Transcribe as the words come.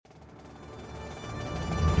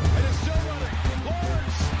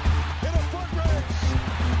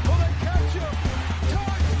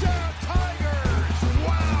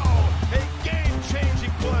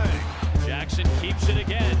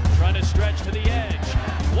the edge.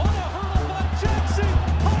 What a hurdle by Jackson.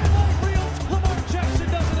 Highlight reel. Lamar Jackson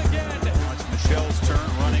does it again. It's Michelle's turn,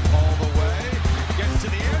 running all the way. Gets to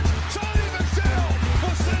the edge. Sonny Michel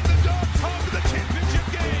will send the Dogs home to the championship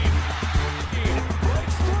game.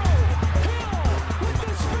 Breaks through. Hill with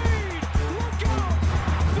the speed. Look out.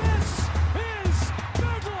 This is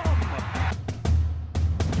Bedlam.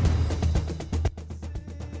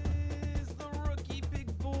 This is the Rookie Big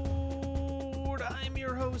Board. I'm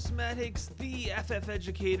your host, Matt Hicks, the FF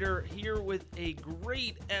Educator, here with a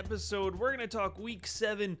great episode. We're going to talk Week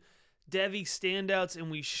 7 Devy standouts,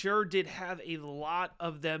 and we sure did have a lot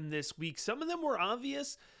of them this week. Some of them were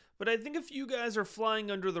obvious, but I think a few guys are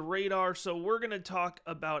flying under the radar, so we're going to talk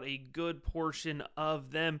about a good portion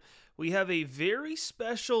of them. We have a very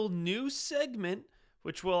special new segment,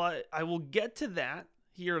 which I will get to that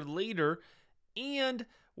here later, and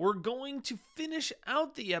we're going to finish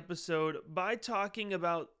out the episode by talking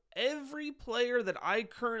about every player that I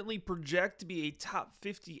currently project to be a top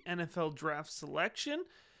 50 NFL draft selection.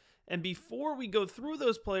 And before we go through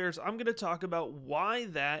those players, I'm going to talk about why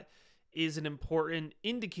that is an important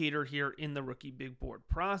indicator here in the Rookie Big Board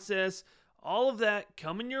process. All of that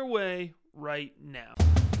coming your way right now.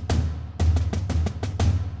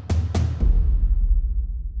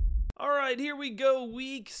 All right, here we go.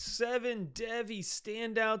 Week 7 Devy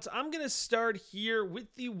standouts. I'm going to start here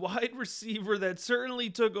with the wide receiver that certainly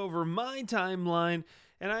took over my timeline,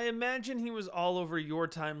 and I imagine he was all over your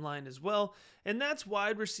timeline as well, and that's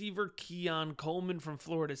wide receiver Keon Coleman from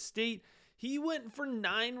Florida State. He went for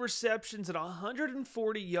 9 receptions at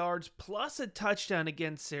 140 yards plus a touchdown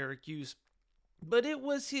against Syracuse, but it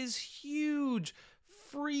was his huge,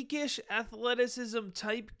 freakish athleticism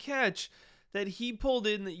type catch that he pulled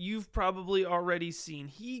in that you've probably already seen.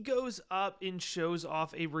 He goes up and shows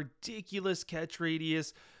off a ridiculous catch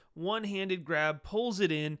radius, one-handed grab, pulls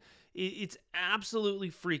it in. It's absolutely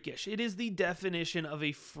freakish. It is the definition of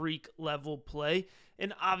a freak level play,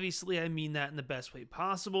 and obviously I mean that in the best way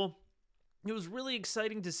possible. It was really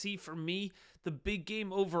exciting to see, for me, the big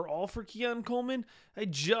game overall for Keon Coleman. I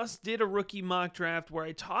just did a rookie mock draft where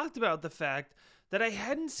I talked about the fact that I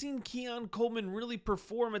hadn't seen Keon Coleman really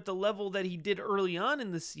perform at the level that he did early on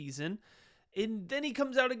in the season. And then he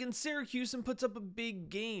comes out against Syracuse and puts up a big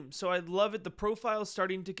game. So I love it. The profile is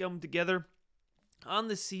starting to come together on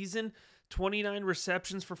the season. 29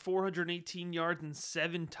 receptions for 418 yards and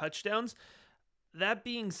 7 touchdowns. That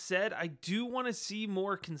being said, I do want to see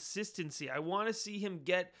more consistency. I want to see him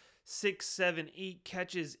get 6, 7, 8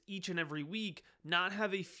 catches each and every week, not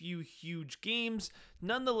have a few huge games.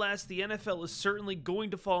 Nonetheless, the NFL is certainly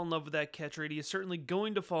going to fall in love with that catch rate. He is certainly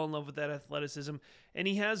going to fall in love with that athleticism, and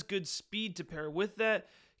he has good speed to pair with that.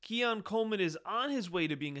 Keon Coleman is on his way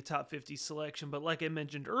to being a top 50 selection, but like I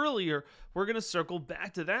mentioned earlier, we're going to circle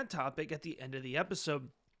back to that topic at the end of the episode.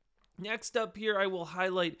 Next up here, I will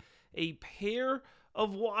highlight a pair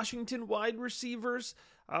of Washington wide receivers.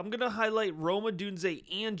 I'm going to highlight Rome Odunze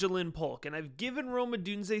and Jalen Polk, and I've given Rome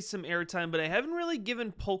Odunze some airtime, but I haven't really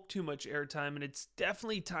given Polk too much airtime, and it's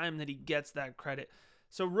definitely time that he gets that credit.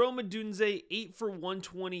 So Rome Odunze, 8 for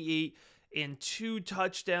 128 and 2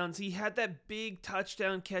 touchdowns. He had that big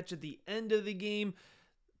touchdown catch at the end of the game.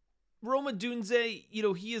 Rome Odunze,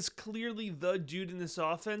 he is clearly the dude in this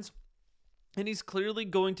offense, and he's clearly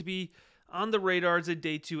going to be on the radar as a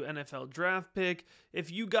day 2 NFL draft pick. If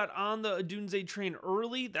you got on the Odunze train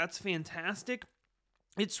early, that's fantastic.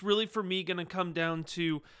 It's really, for me, going to come down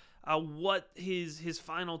to what his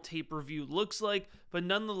final tape review looks like, but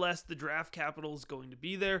nonetheless, the draft capital is going to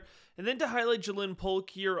be there. And then to highlight Jalen Polk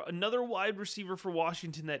here, another wide receiver for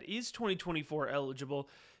Washington that is 2024 eligible.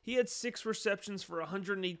 He had 6 receptions for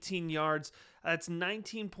 118 yards. That's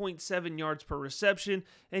 19.7 yards per reception,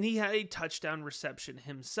 and he had a touchdown reception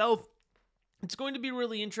himself. It's going to be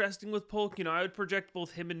really interesting with Polk. I would project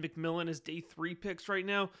both him and McMillan as day 3 picks right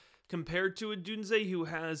now, compared to Odunze, who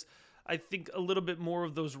has, I think, a little bit more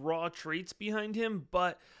of those raw traits behind him.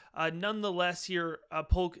 But nonetheless here,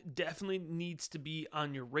 Polk definitely needs to be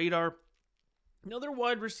on your radar. Another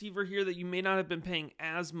wide receiver here that you may not have been paying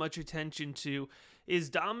as much attention to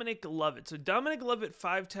is Dominic Lovett. So Dominic Lovett,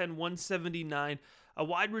 5'10", 179, a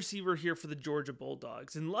wide receiver here for the Georgia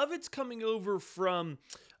Bulldogs. And Lovett's coming over from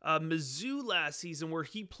Mizzou last season, where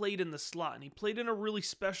he played in the slot, and he played in a really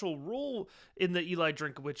special role in the Eli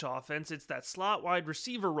Drinkwitz offense. It's that slot wide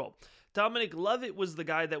receiver role. Dominic Lovett was the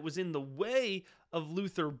guy that was in the way of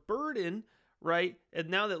Luther Burden, right? And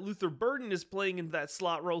now that Luther Burden is playing in that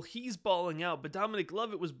slot role, he's balling out. But Dominic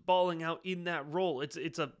Lovett was balling out in that role.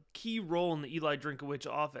 It's a key role in the Eli Drinkwitz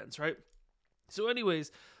offense, right? So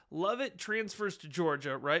anyways, Lovett transfers to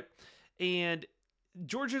Georgia, right? And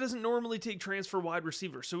Georgia doesn't normally take transfer wide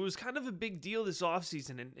receivers, so it was kind of a big deal this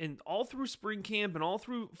offseason. And all through spring camp and all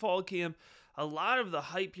through fall camp, a lot of the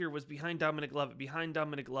hype here was behind Dominic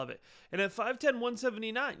Lovett. And at 5'10",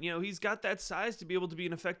 179, he's got that size to be able to be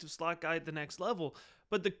an effective slot guy at the next level.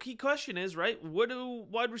 But the key question is, right, what do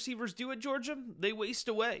wide receivers do at Georgia? They waste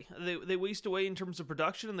away. They waste away in terms of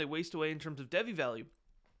production, and they waste away in terms of Devy value.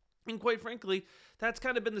 And quite frankly, that's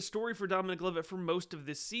kind of been the story for Dominic Lovett for most of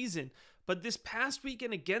this season. But this past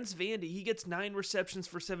weekend against Vandy, he gets 9 receptions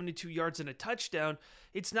for 72 yards and a touchdown.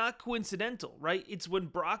 It's not coincidental, right? It's when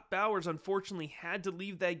Brock Bowers unfortunately had to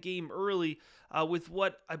leave that game early with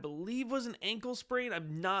what I believe was an ankle sprain.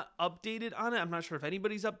 I'm not updated on it. I'm not sure if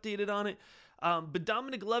anybody's updated on it. But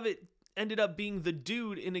Dominic Lovett ended up being the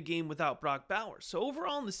dude in a game without Brock Bowers. So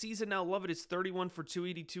overall in the season now, Lovett is 31 for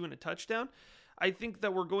 282 and a touchdown. I think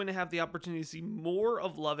that we're going to have the opportunity to see more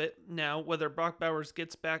of Lovett now, whether Brock Bowers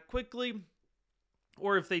gets back quickly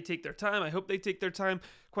or if they take their time. I hope they take their time.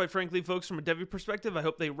 Quite frankly, folks, from a Devy perspective, I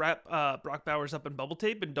hope they wrap Brock Bowers up in bubble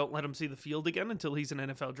tape and don't let him see the field again until he's an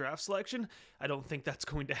NFL draft selection. I don't think that's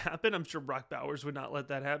going to happen. I'm sure Brock Bowers would not let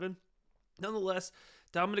that happen. Nonetheless,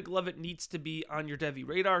 Dominic Lovett needs to be on your Devy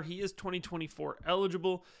radar. He is 2024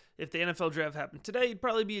 eligible. If the NFL draft happened today, he'd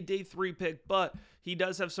probably be a day 3 pick, but he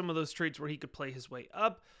does have some of those traits where he could play his way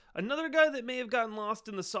up. Another guy that may have gotten lost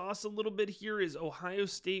in the sauce a little bit here is Ohio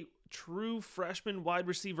State true freshman wide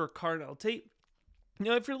receiver Carnell Tate.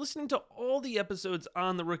 Now, if you're listening to all the episodes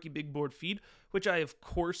on the Rookie Big Board feed, which I of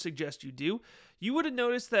course suggest you do, you would have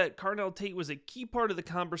noticed that Carnell Tate was a key part of the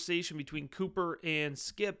conversation between Cooper and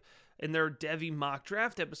Skip in their Devy mock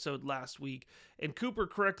draft episode last week. And Cooper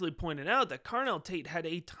correctly pointed out that Carnell Tate had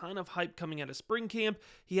a ton of hype coming out of spring camp.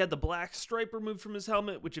 He had the black stripe removed from his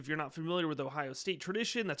helmet, which if you're not familiar with Ohio State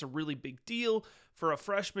tradition, that's a really big deal. For a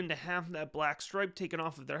freshman to have that black stripe taken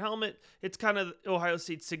off of their helmet, it's kind of Ohio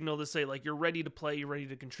State's signal to say, like, you're ready to play, you're ready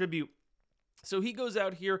to contribute. So he goes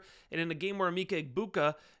out here, and in a game where Emeka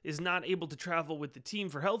Egbuka is not able to travel with the team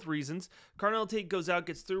for health reasons, Carnell Tate goes out,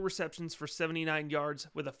 gets 3 receptions for 79 yards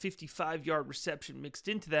with a 55-yard reception mixed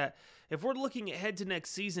into that. If we're looking ahead to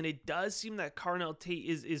next season, it does seem that Carnell Tate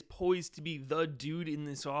is poised to be the dude in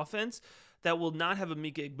this offense that will not have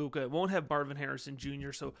Emeka Egbuka. It won't have Marvin Harrison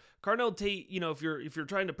Jr. So Carnell Tate, if you're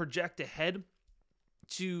trying to project ahead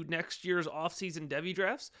to next year's offseason Devy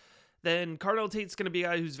drafts, then Carnell Tate's going to be a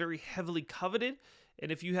guy who's very heavily coveted.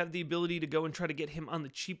 And if you have the ability to go and try to get him on the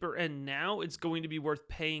cheaper end now, it's going to be worth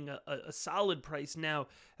paying a solid price now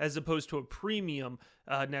as opposed to a premium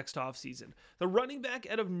next offseason. The running back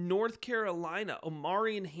out of North Carolina,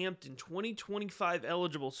 Omarion Hampton, 2025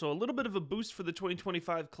 eligible. So a little bit of a boost for the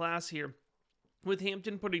 2025 class here, with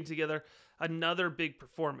Hampton putting together another big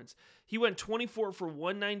performance. He went 24 for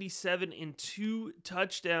 197 and 2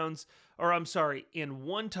 touchdowns, and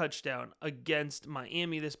 1 touchdown against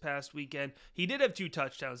Miami this past weekend. He did have 2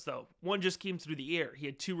 touchdowns, though. One just came through the air. He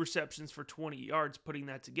had 2 receptions for 20 yards, putting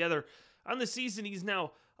that together. On the season, he's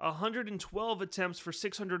now 112 attempts for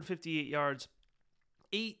 658 yards,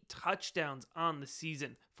 8 touchdowns on the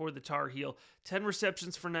season for the Tar Heel, 10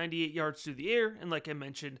 receptions for 98 yards through the air, and like I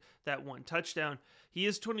mentioned, that 1 touchdown. He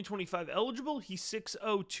is 2025 eligible. He's 6'0",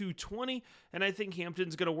 220, and I think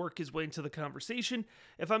Hampton's going to work his way into the conversation.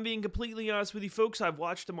 If I'm being completely honest with you folks, I've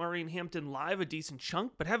watched Omarion Hampton live a decent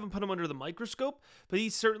chunk, but haven't put him under the microscope, but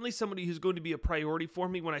he's certainly somebody who's going to be a priority for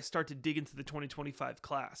me when I start to dig into the 2025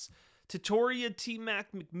 class. Tatoria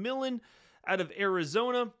T-Mac McMillan out of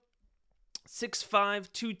Arizona,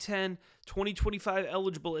 6'5", 210, 2025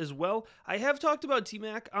 eligible as well. I have talked about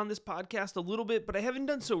T-Mac on this podcast a little bit, but I haven't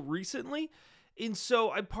done so recently. And so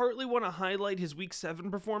I partly want to highlight his Week 7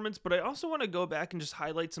 performance, but I also want to go back and just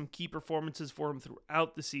highlight some key performances for him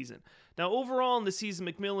throughout the season. Now, overall in the season,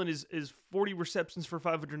 McMillan is 40 receptions for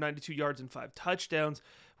 592 yards and 5 touchdowns.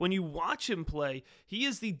 When you watch him play, he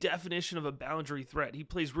is the definition of a boundary threat. He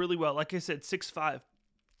plays really well. Like I said, 6'5".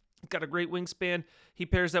 He's got a great wingspan. He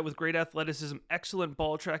pairs that with great athleticism, excellent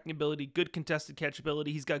ball tracking ability, good contested catch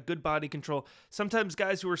ability. He's got good body control. Sometimes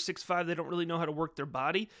guys who are 6'5", they don't really know how to work their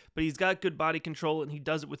body, but he's got good body control, and he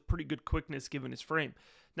does it with pretty good quickness given his frame.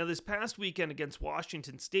 Now, this past weekend against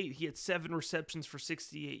Washington State, he had 7 receptions for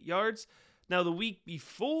 68 yards. Now, the week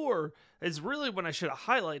before is really when I should have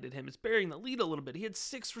highlighted him. It's bearing the lead a little bit. He had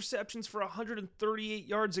 6 receptions for 138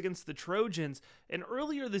 yards against the Trojans. And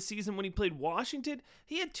earlier this season when he played Washington,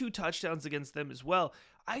 he had 2 touchdowns against them as well.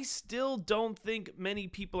 I still don't think many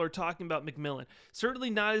people are talking about McMillan. Certainly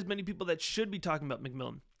not as many people that should be talking about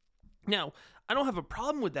McMillan. Now, I don't have a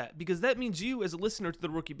problem with that because that means you, as a listener to the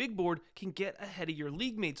Rookie Big Board, can get ahead of your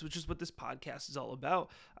league mates, which is what this podcast is all about.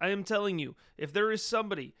 I am telling you, if there is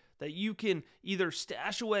somebody that you can either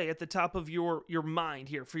stash away at the top of your mind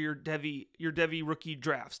here for your Devy rookie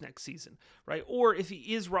drafts next season, right? Or if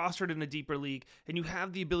he is rostered in a deeper league and you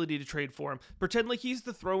have the ability to trade for him, pretend like he's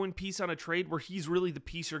the throw-in piece on a trade where he's really the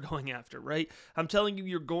piece you're going after, right? I'm telling you,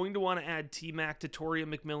 you're going to want to add T-Mac, Toria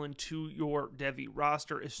McMillan to your Devy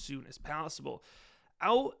roster as soon as possible.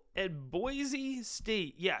 Out at Boise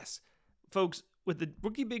State, yes, folks, with the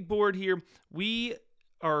Rookie Big Board here, we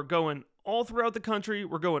are going all throughout the country.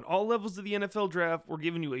 We're going all levels of the NFL draft. We're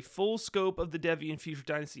giving you a full scope of the Devy and future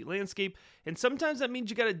dynasty landscape. And sometimes that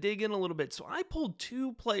means you got to dig in a little bit. So I pulled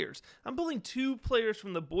 2 players. I'm pulling 2 players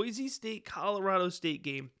from the Boise State, Colorado State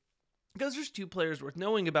game because there's 2 players worth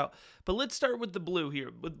knowing about. But let's start with the blue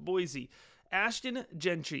here with Boise. Ashton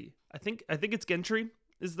Gentry. I think it's Gentry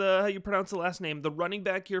is how you pronounce the last name. The running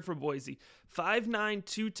back here for Boise. 5'9",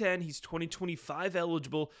 210. He's 2025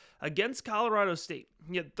 eligible against Colorado State.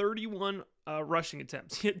 He had 31 rushing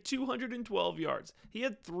attempts. He had 212 yards. He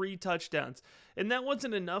had 3 touchdowns. And that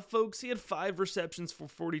wasn't enough, folks. He had 5 receptions for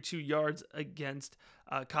 42 yards against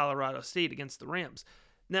Colorado State, against the Rams.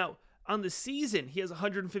 Now, on the season, he has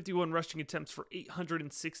 151 rushing attempts for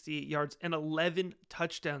 868 yards and 11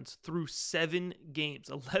 touchdowns through 7 games.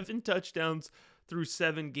 11 touchdowns through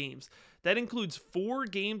 7 games. That includes 4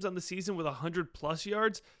 games on the season with 100-plus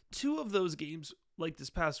yards. 2 of those games, like this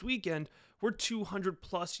past weekend, were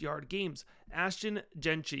 200-plus yard games. Ashton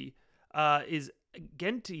Gentry is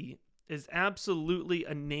absolutely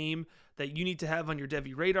a name that you need to have on your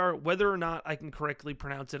Devy radar, whether or not I can correctly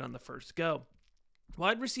pronounce it on the first go.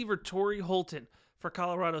 Wide receiver Torrey Holton for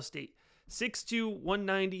Colorado State. 6'2",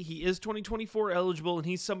 190. He is 2024 eligible, and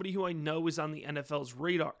he's somebody who I know is on the NFL's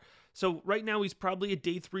radar. So right now he's probably a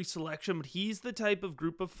day 3 selection, but he's the type of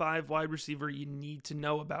group of 5 wide receiver you need to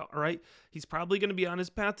know about, all right? He's probably going to be on his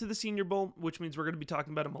path to the Senior Bowl, which means we're going to be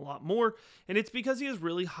talking about him a lot more, and it's because he has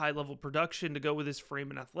really high-level production to go with his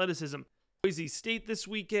frame and athleticism. Boise State this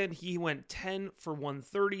weekend, he went 10 for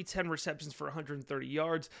 130, 10 receptions for 130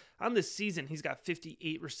 yards. On this season, he's got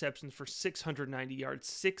 58 receptions for 690 yards,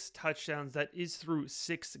 6 touchdowns. That is through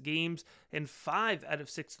 6 games, and 5 out of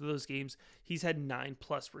 6 of those games, he's had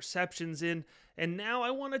 9+ receptions in. And now I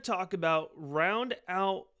want to talk about round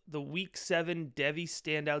out the Week 7 Devy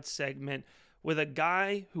Standout segment with a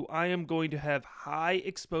guy who I am going to have high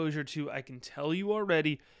exposure to. I can tell you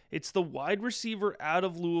already, it's the wide receiver out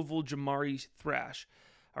of Louisville, Jamari Thrash.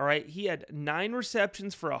 All right, he had 9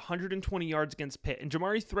 receptions for 120 yards against Pitt. And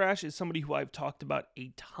Jamari Thrash is somebody who I've talked about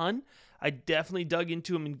a ton. I definitely dug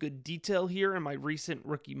into him in good detail here in my recent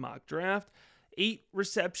rookie mock draft. 8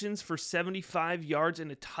 receptions for 75 yards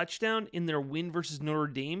and a touchdown in their win versus Notre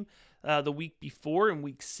Dame the week before in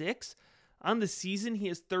week 6. On the season, he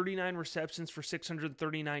has 39 receptions for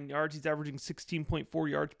 639 yards. He's averaging 16.4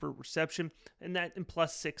 yards per reception, and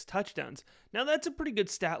plus 6 touchdowns. Now, that's a pretty good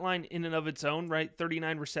stat line in and of its own, right?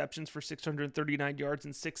 39 receptions for 639 yards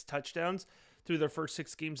and 6 touchdowns through their first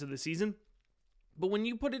 6 games of the season. But when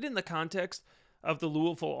you put it in the context of the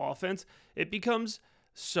Louisville offense, it becomes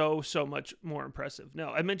so much more impressive.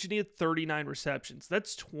 Now, I mentioned he had 39 receptions.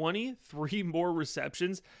 That's 23 more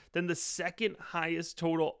receptions than the second highest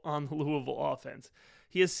total on the Louisville offense.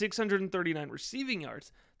 He has 639 receiving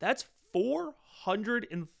yards. That's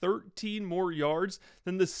 413 more yards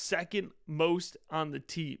than the second most on the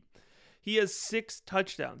team. He has 6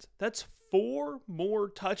 touchdowns. That's 4 more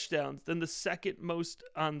touchdowns than the second most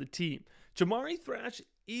on the team. Jamari Thrash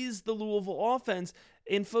is the Louisville offense.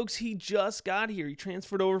 And folks, he just got here. He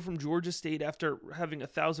transferred over from Georgia State after having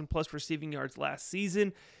 1,000+ receiving yards last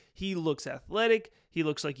season. He looks athletic. He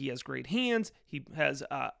looks like he has great hands. He has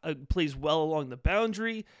plays well along the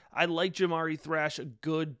boundary. I like Jamari Thrash a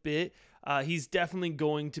good bit. He's definitely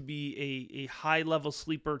going to be a high-level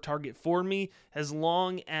sleeper target for me as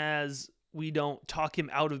long as we don't talk him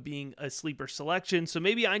out of being a sleeper selection. So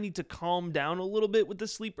maybe I need to calm down a little bit with the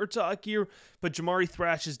sleeper talk here, but Jamari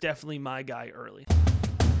Thrash is definitely my guy early.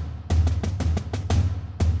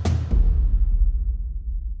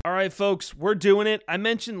 All right, folks, we're doing it. I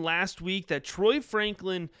mentioned last week that Troy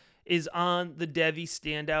Franklin is on the Devy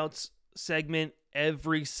Standouts segment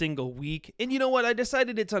every single week. And you know what? I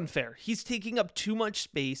decided it's unfair. He's taking up too much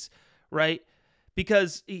space, right?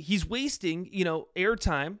 Because he's wasting,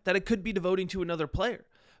 airtime that it could be devoting to another player.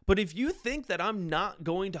 But if you think that I'm not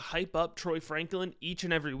going to hype up Troy Franklin each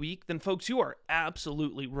and every week, then folks, you are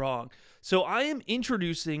absolutely wrong. So I am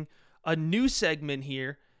introducing a new segment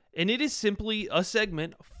here, and it is simply a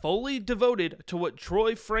segment fully devoted to what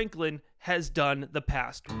Troy Franklin has done the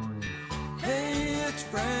past week. it's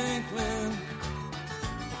Franklin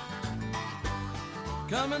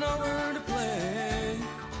coming over to play.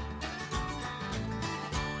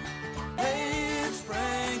 Hey, it's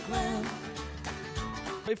Franklin.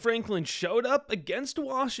 Franklin showed up against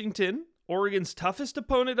Washington, Oregon's toughest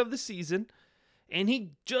opponent of the season, and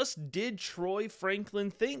he just did Troy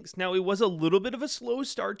Franklin things. Now, it was a little bit of a slow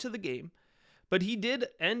start to the game, but he did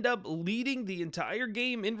end up leading the entire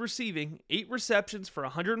game in receiving, 8 receptions for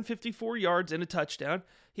 154 yards and a touchdown.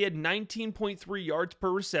 He had 19.3 yards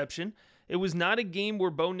per reception. It was not a game where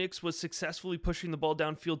Bo Nix was successfully pushing the ball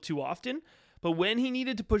downfield too often, but when he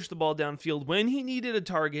needed to push the ball downfield, when he needed a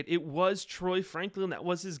target, it was Troy Franklin that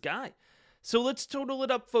was his guy. So let's total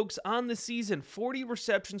it up, folks. On the season, 40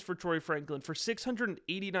 receptions for Troy Franklin for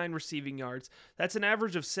 689 receiving yards. That's an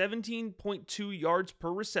average of 17.2 yards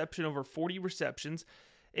per reception over 40 receptions.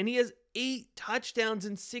 And he has 8 touchdowns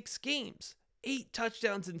in 6 games. 8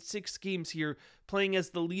 touchdowns in 6 games here, playing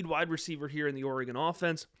as the lead wide receiver here in the Oregon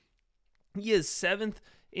offense. He is 7th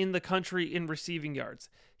in the country in receiving yards.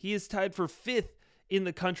 He is tied for 5th in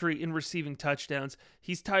the country in receiving touchdowns.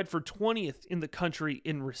 He's tied for 20th in the country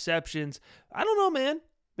in receptions. I don't know, man.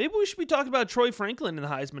 Maybe we should be talking about Troy Franklin in the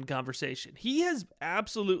Heisman conversation. He has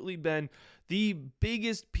absolutely been the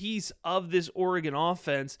biggest piece of this Oregon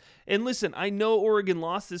offense. And listen, I know Oregon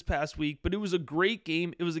lost this past week, but it was a great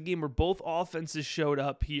game. It was a game where both offenses showed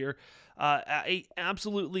up here. I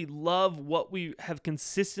absolutely love what we have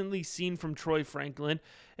consistently seen from Troy Franklin,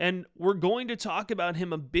 and we're going to talk about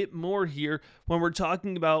him a bit more here when we're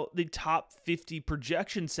talking about the top 50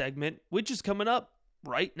 projection segment, which is coming up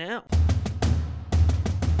right now.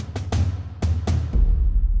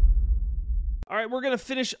 All right, we're going to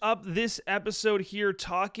finish up this episode here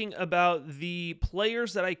talking about the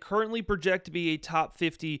players that I currently project to be a top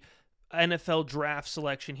 50 NFL draft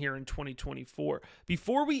selection here in 2024.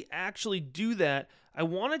 Before we actually do that, I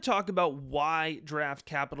want to talk about why draft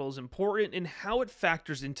capital is important and how it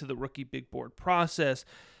factors into the rookie big board process.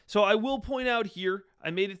 So I will point out here, I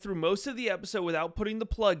made it through most of the episode without putting the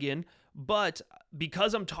plug in, but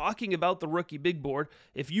because I'm talking about the rookie big board,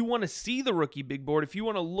 if you want to see the rookie big board, if you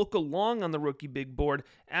want to look along on the rookie big board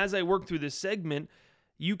as I work through this segment,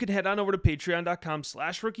 you can head on over to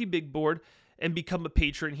patreon.com/rookieBigBoard and become a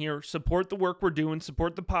patron here. Support the work we're doing,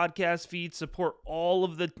 support the podcast feed, support all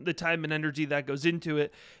of the time and energy that goes into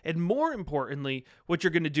it. And more importantly, what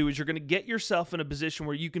you're going to do is you're going to get yourself in a position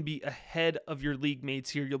where you can be ahead of your league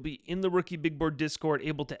mates here. You'll be in the Rookie Big Board Discord,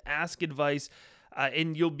 able to ask advice,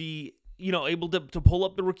 and you'll be able to pull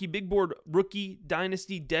up the Rookie Big Board, Rookie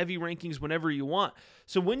Dynasty, Devy rankings whenever you want.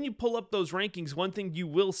 So when you pull up those rankings, one thing you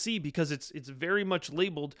will see, because it's very much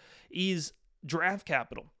labeled, is draft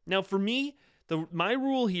capital. Now for me, my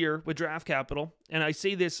rule here with draft capital, and I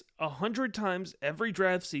say this 100 times every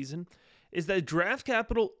draft season, is that draft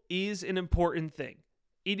capital is an important thing.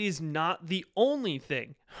 It is not the only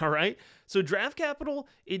thing, all right? So draft capital,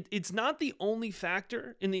 it's not the only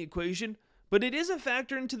factor in the equation, but it is a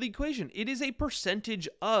factor into the equation. It is a percentage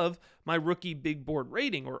of my rookie big board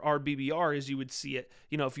rating, or RBBR as you would see it,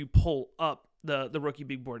 if you pull up the rookie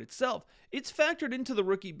big board itself. It's factored into the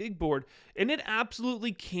rookie big board, and it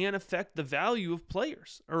absolutely can affect the value of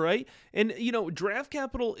players, all right? And, draft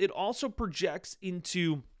capital, it also projects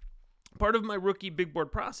into part of my rookie big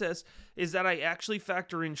board process is that I actually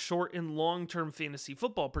factor in short and long-term fantasy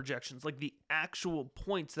football projections, like the actual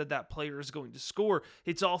points that player is going to score.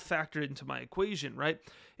 It's all factored into my equation, right?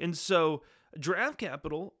 And so draft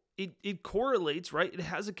capital, it correlates, right? It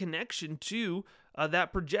has a connection to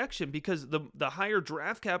that projection, because the higher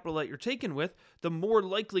draft capital that you're taken with, the more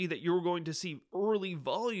likely that you're going to see early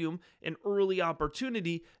volume and early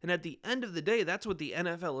opportunity. And at the end of the day, that's what the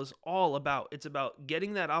NFL is all about. It's about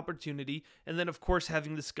getting that opportunity and then, of course,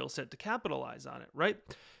 having the skill set to capitalize on it, right?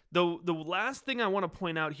 The last thing I want to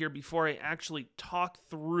point out here before I actually talk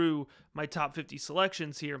through my top 50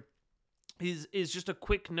 selections here is just a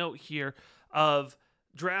quick note here of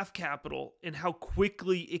draft capital and how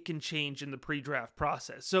quickly it can change in the pre-draft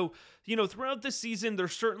process. So, throughout the season,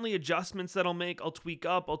 there's certainly adjustments that I'll make. I'll tweak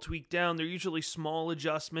up, I'll tweak down. They're usually small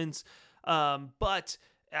adjustments. But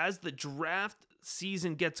as the draft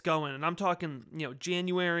season gets going, and I'm talking,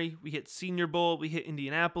 January, we hit Senior Bowl, we hit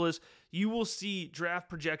Indianapolis, you will see draft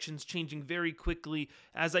projections changing very quickly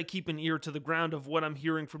as I keep an ear to the ground of what I'm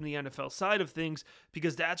hearing from the NFL side of things,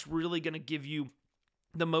 because that's really going to give you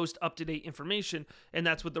the most up-to-date information, and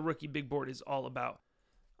that's what the Rookie Big Board is all about.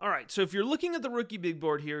 All right, so if you're looking at the rookie big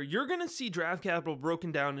board here, you're going to see draft capital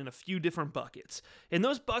broken down in a few different buckets. And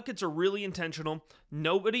those buckets are really intentional.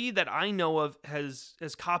 Nobody that I know of has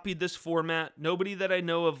copied this format. Nobody that I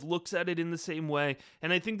know of looks at it in the same way.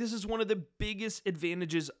 And I think this is one of the biggest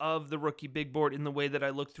advantages of the rookie big board in the way that I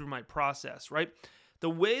look through my process, right? The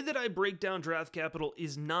way that I break down draft capital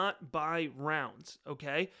is not by rounds,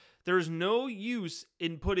 okay? There's no use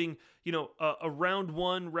in putting, a round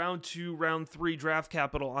 1, round 2, round 3 draft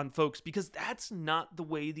capital on folks because that's not the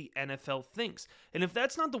way the NFL thinks. And if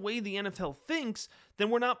that's not the way the NFL thinks, then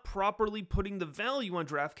we're not properly putting the value on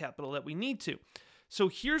draft capital that we need to. So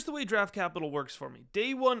here's the way draft capital works for me.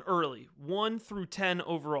 Day 1 early, 1 through 10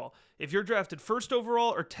 overall. If you're drafted 1st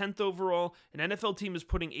overall or 10th overall, an NFL team is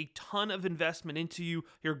putting a ton of investment into you.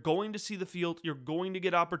 You're going to see the field. You're going to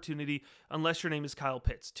get opportunity unless your name is Kyle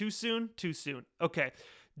Pitts. Too soon? Too soon. Okay.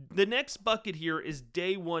 The next bucket here is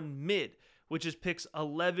day 1 mid, which is picks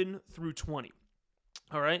 11 through 20.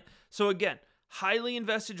 All right. So again, highly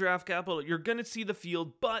invested draft capital, you're going to see the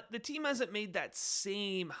field, but the team hasn't made that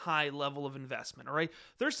same high level of investment, all right?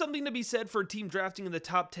 There's something to be said for a team drafting in the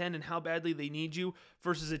top 10 and how badly they need you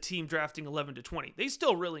versus a team drafting 11 to 20. They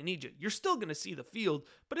still really need you. You're still going to see the field,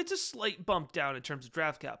 but it's a slight bump down in terms of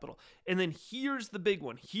draft capital. And then here's the big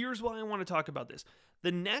one. Here's why I want to talk about this.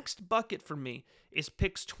 The next bucket for me is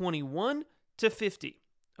picks 21 to 50,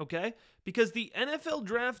 okay? Because the NFL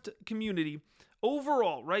draft community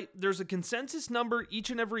overall, right, there's a consensus number each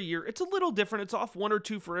and every year. It's a little different. It's off 1 or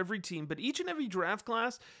 2 for every team, but each and every draft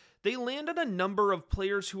class, they land on a number of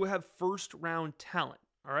players who have first round talent,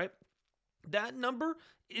 all right? That number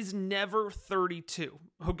is never 32,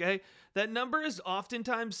 okay? That number is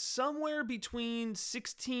oftentimes somewhere between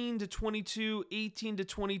 16 to 22, 18 to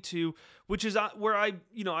 22, which is where I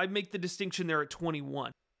make the distinction there at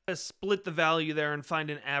 21. Split the value there and find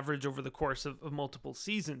an average over the course of multiple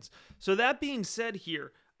seasons. So that being said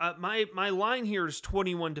here, my line here is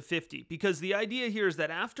 21 to 50 because the idea here is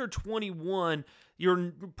that after 21,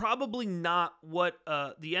 you're probably not what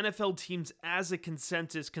the NFL teams as a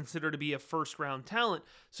consensus consider to be a first round talent.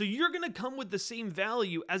 So you're going to come with the same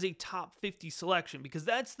value as a top 50 selection because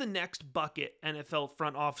that's the next bucket NFL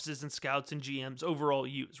front offices and scouts and GMs overall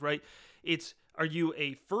use, right? Are you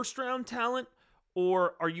a first round talent?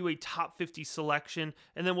 Or are you a top 50 selection?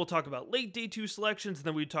 And then we'll talk about late day 2 selections, and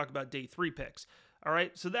then we talk about day 3 picks. All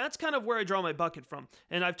right, so that's kind of where I draw my bucket from.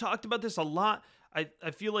 And I've talked about this a lot. I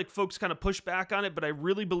feel like folks kind of push back on it, but I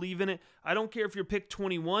really believe in it. I don't care if you're pick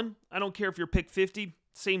 21. I don't care if you're pick 50.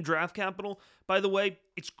 Same draft capital. By the way,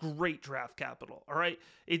 it's great draft capital, all right?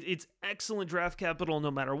 It's excellent draft capital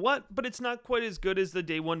no matter what, but it's not quite as good as the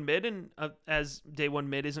day 1 mid, and as day 1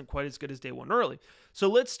 mid isn't quite as good as day 1 early. So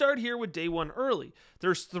let's start here with day 1 early.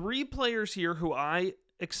 There's 3 players here who I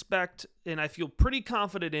expect and I feel pretty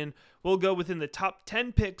confident in will go within the top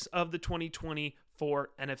 10 picks of the 2024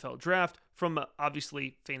 NFL draft from a,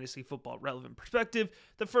 obviously, fantasy football relevant perspective.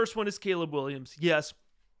 The first one is Caleb Williams. Yes,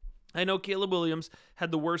 I know Caleb Williams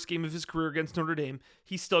had the worst game of his career against Notre Dame.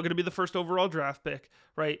 He's still going to be the first overall draft pick,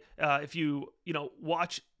 right? If you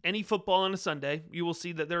watch any football on a Sunday, you will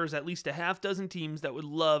see that there is at least a half dozen teams that would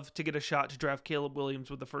love to get a shot to draft Caleb Williams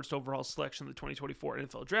with the first overall selection of the 2024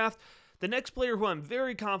 NFL draft. The next player who I'm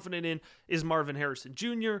very confident in is Marvin Harrison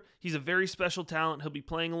Jr. He's a very special talent. He'll be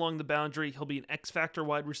playing along the boundary. He'll be an X-factor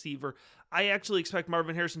wide receiver. I actually expect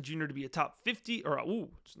Marvin Harrison Jr. to be a top 50, just going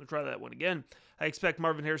to try that one again. I expect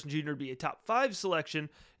Marvin Harrison Jr. to be a top 5 selection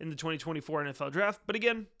in the 2024 NFL draft. But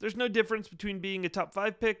again, there's no difference between being a top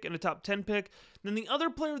 5 pick and a top 10 pick. Then the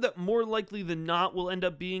other player that more likely than not will end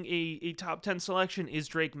up being a top 10 selection is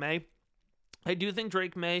Drake May. I do think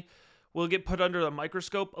Drake May will get put under the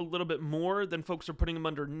microscope a little bit more than folks are putting him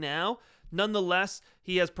under now. Nonetheless,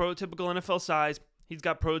 he has prototypical NFL size. He's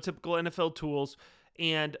got prototypical NFL tools.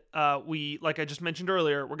 And like I just mentioned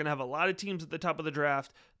earlier, we're going to have a lot of teams at the top of the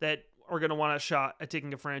draft that are going to want a shot at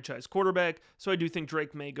taking a franchise quarterback. So I do think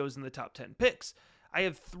Drake May goes in the top 10 picks. I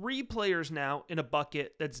have 3 players now in a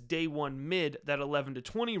bucket that's day 1 mid, that 11 to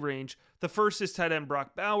 20 range. The first is tight end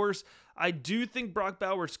Brock Bowers. I do think Brock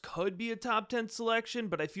Bowers could be a top 10 selection,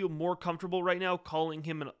 but I feel more comfortable right now calling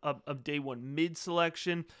him a day 1 mid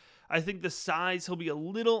selection. I think the size, he'll be a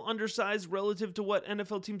little undersized relative to what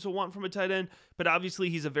NFL teams will want from a tight end, but obviously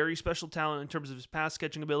he's a very special talent in terms of his pass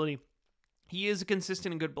catching ability. He is a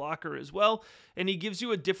consistent and good blocker as well, and he gives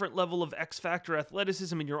you a different level of X-factor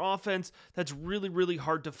athleticism in your offense that's really, really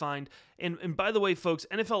hard to find. And by the way, folks,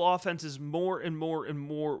 NFL offenses more and more and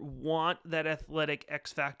more want that athletic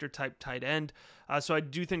X-factor type tight end. So I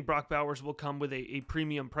do think Brock Bowers will come with a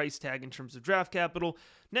premium price tag in terms of draft capital.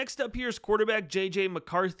 Next up here is quarterback J.J.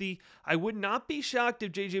 McCarthy. I would not be shocked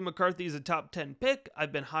if J.J. McCarthy is a top 10 pick.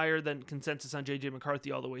 I've been higher than consensus on J.J.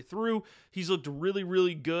 McCarthy all the way through. He's looked really,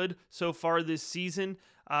 really good so far this season,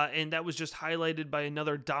 and that was just highlighted by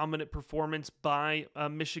another dominant performance by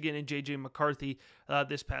Michigan and J.J. McCarthy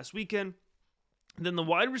this past weekend. Then the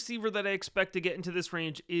wide receiver that I expect to get into this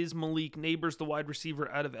range is Malik Nabers, the wide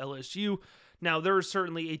receiver out of LSU. Now, there is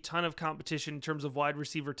certainly a ton of competition in terms of wide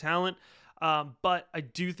receiver talent, but I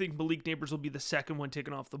do think Malik Nabers will be the second one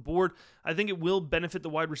taken off the board. I think it will benefit the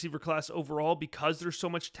wide receiver class overall because there's so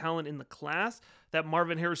much talent in the class that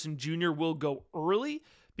Marvin Harrison Jr. will go early,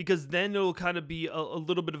 because then it'll kind of be a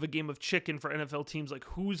little bit of a game of chicken for NFL teams, like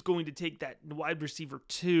who's going to take that wide receiver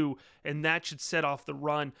 2, and that should set off the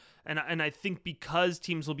run. And I think because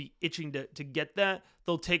teams will be itching to get that,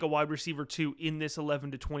 they'll take a wide receiver 2 in this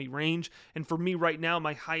 11 to 20 range. And for me right now,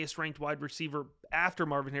 my highest ranked wide receiver after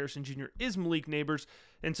Marvin Harrison Jr. is Malik Nabers,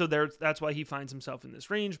 and so that's why he finds himself in this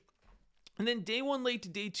range. And then day 1 late to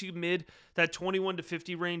day 2 mid, that 21 to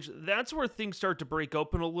 50 range, that's where things start to break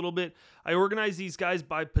open a little bit. I organize these guys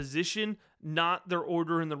by position, not their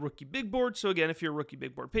order in the rookie big board. So again, if you're a rookie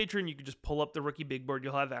big board patron, you can just pull up the rookie big board.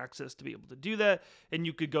 You'll have access to be able to do that, and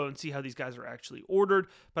you could go and see how these guys are actually ordered.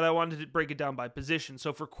 But I wanted to break it down by position.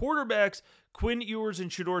 So for quarterbacks, Quinn Ewers and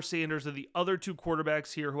Shedeur Sanders are the other two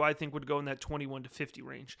quarterbacks here who I think would go in that 21 to 50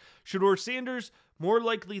 range. Shedeur Sanders, more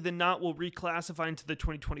likely than not, will reclassify into the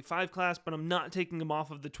 2025 class, but I'm not taking him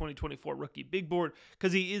off of the 2024 rookie big board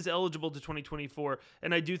because he is eligible to 2024.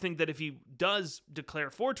 And I do think that if he does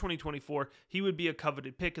declare for 2024, he would be a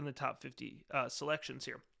coveted pick in the top 50 selections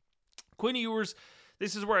here. Quinn Ewers,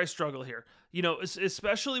 this is where I struggle here. You know,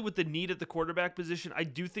 especially with the need at the quarterback position, I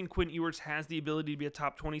do think Quinn Ewers has the ability to be a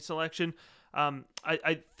top 20 selection.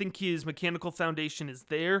 I think his mechanical foundation is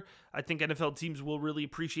there. I think NFL teams will really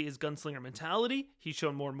appreciate his gunslinger mentality. He's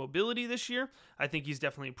shown more mobility this year. I think he's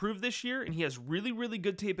definitely improved this year, and he has really, really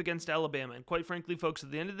good tape against Alabama. And quite frankly, folks,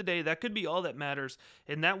 at the end of the day, that could be all that matters.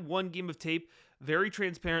 And that one game of tape, very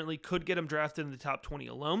transparently, could get him drafted in the top 20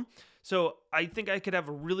 alone. So I think I could have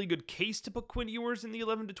a really good case to put Quinn Ewers in the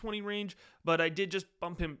 11 to 20 range, but I did just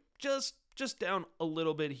bump him just down a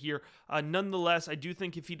little bit here. Nonetheless, I do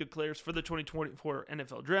think if he declares for the 2024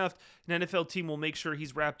 NFL draft, an NFL team will make sure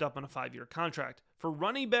he's wrapped up on a 5-year contract. For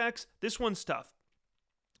running backs, this one's tough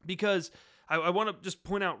because I want to just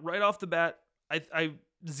point out right off the bat, I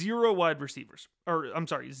zero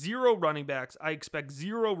running backs. I expect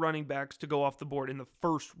 0 running backs to go off the board in the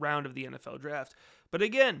first round of the NFL draft. But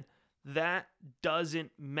again, that doesn't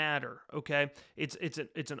matter, okay? It's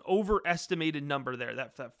an overestimated number there.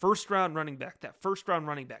 That first round running back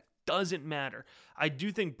doesn't matter. I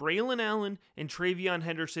do think Braylon Allen and Travion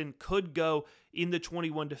Henderson could go in the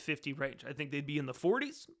 21 to 50 range. I think they'd be in the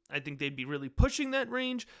 40s. I think they'd be really pushing that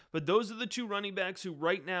range, but those are the two running backs who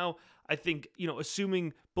right now, I think,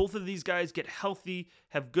 assuming both of these guys get healthy,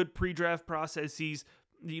 have good pre-draft processes,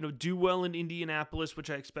 do well in Indianapolis,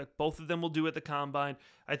 which I expect both of them will do at the combine.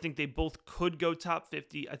 I think they both could go top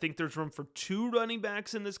 50. I think there's room for 2 running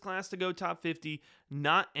backs in this class to go top 50,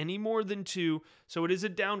 not any more than 2. So it is a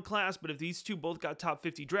down class, but if these two both got top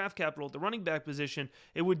 50 draft capital at the running back position,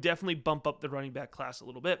 it would definitely bump up the running back class a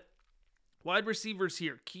little bit. Wide receivers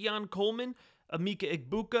here, Keon Coleman, Emeka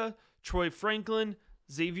Egbuka, Troy Franklin,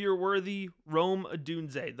 Xavier Worthy, Rome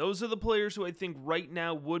Odunze. Those are the players who I think right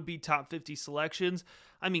now would be top 50 selections.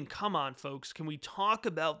 I mean, come on, folks. Can we talk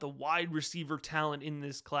about the wide receiver talent in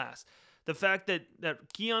this class? The fact that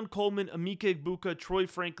Keon Coleman, Emeka Egbuka, Troy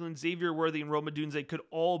Franklin, Xavier Worthy, and Rome Odunze could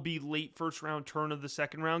all be late first round, turn of the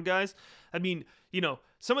second round guys. I mean,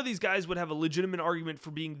 some of these guys would have a legitimate argument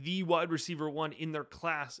for being the wide receiver 1 in their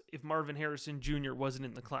class if Marvin Harrison Jr. wasn't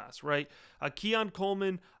in the class, right? Keon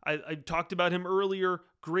Coleman, I talked about him earlier.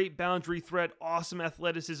 Great boundary threat, awesome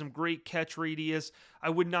athleticism, great catch radius.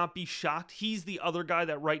 I would not be shocked. He's the other guy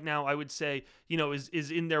that right now I would say,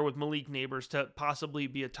 is in there with Malik Nabers to possibly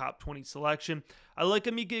be a top 20 selection. I like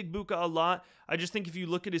Emeka Egbuka a lot. I just think if you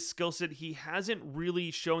look at his skill set, he hasn't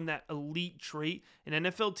really shown that elite trait, and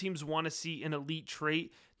NFL teams want to see an elite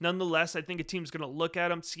trait. Nonetheless, I think a team's going to look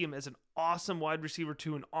at him, see him as an awesome wide receiver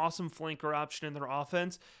 2, an awesome flanker option in their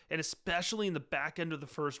offense, and especially in the back end of the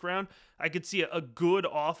first round, I could see a good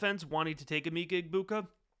offense wanting to take Emeka Egbuka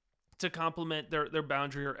to complement their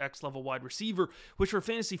boundary or X-level wide receiver, which for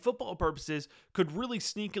fantasy football purposes could really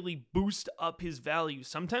sneakily boost up his value.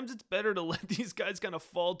 Sometimes it's better to let these guys kind of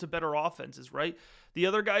fall to better offenses, right? The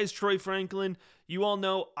other guy is Troy Franklin. You all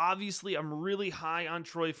know, obviously, I'm really high on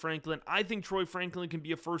Troy Franklin. I think Troy Franklin can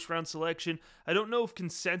be a first-round selection. I don't know if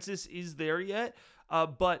consensus is there yet,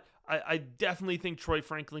 but I definitely think Troy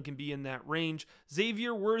Franklin can be in that range.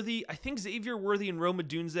 Xavier Worthy, I think Xavier Worthy and Rome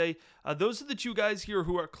Odunze, those are the two guys here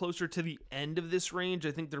who are closer to the end of this range.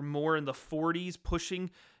 I think they're more in the 40s, pushing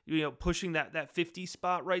that 50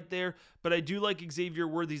 spot right there. But I do like Xavier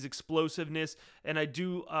Worthy's explosiveness, and I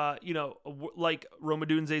do, like Rome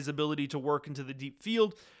Odunze's ability to work into the deep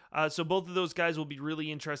field. So both of those guys will be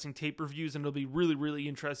really interesting tape reviews, and it'll be really, really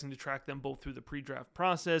interesting to track them both through the pre-draft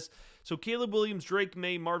process. So Caleb Williams, Drake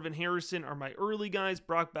May, Marvin Harrison are my early guys.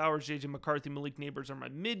 Brock Bowers, JJ McCarthy, Malik Neighbors are my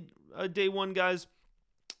mid-day one guys.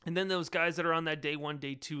 And then those guys that are on that day 1,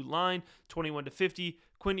 day 2 line, 21 to 50,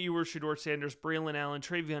 Quinn Ewers, Shedeur Sanders, Braylon Allen,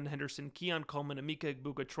 Travion Henderson, Keon Coleman, Emeka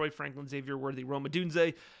Egbuka, Troy Franklin, Xavier Worthy, Rome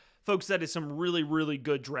Odunze. Folks, that is some really, really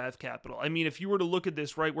good draft capital. I mean, if you were to look at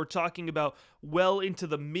this, right, we're talking about well into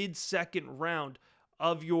the mid-second round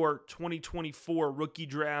of your 2024 rookie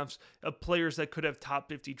drafts of players that could have top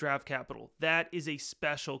 50 draft capital. That is a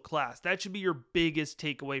special class. That should be your biggest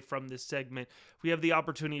takeaway from this segment. We have the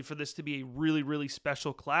opportunity for this to be a really, really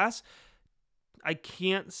special class. I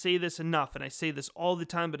can't say this enough, and I say this all the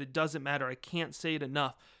time, but it doesn't matter. I can't say it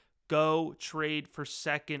enough. Go trade for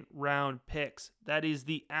second round picks. That is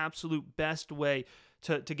the absolute best way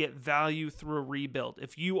to get value through a rebuild.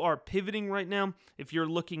 If you are pivoting right now, if you're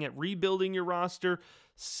looking at rebuilding your roster,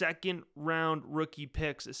 second round rookie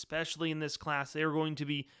picks, especially in this class, they are going to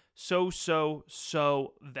be so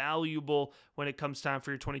valuable when it comes time for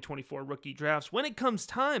your 2024 rookie drafts. When it comes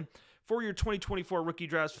time for your 2024 rookie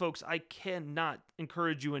drafts, folks, I cannot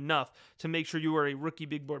encourage you enough to make sure you are a Rookie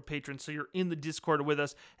Big Board patron, so you're in the Discord with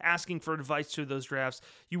us asking for advice to those drafts.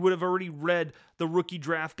 You would have already read the rookie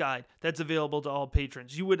draft guide that's available to all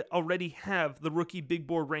patrons. You would already have the Rookie Big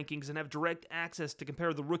Board rankings and have direct access to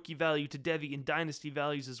compare the rookie value to Devy and Dynasty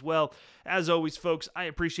values as well. As always, folks, I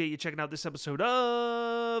appreciate you checking out this episode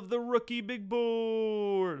of the Rookie Big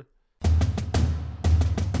Board.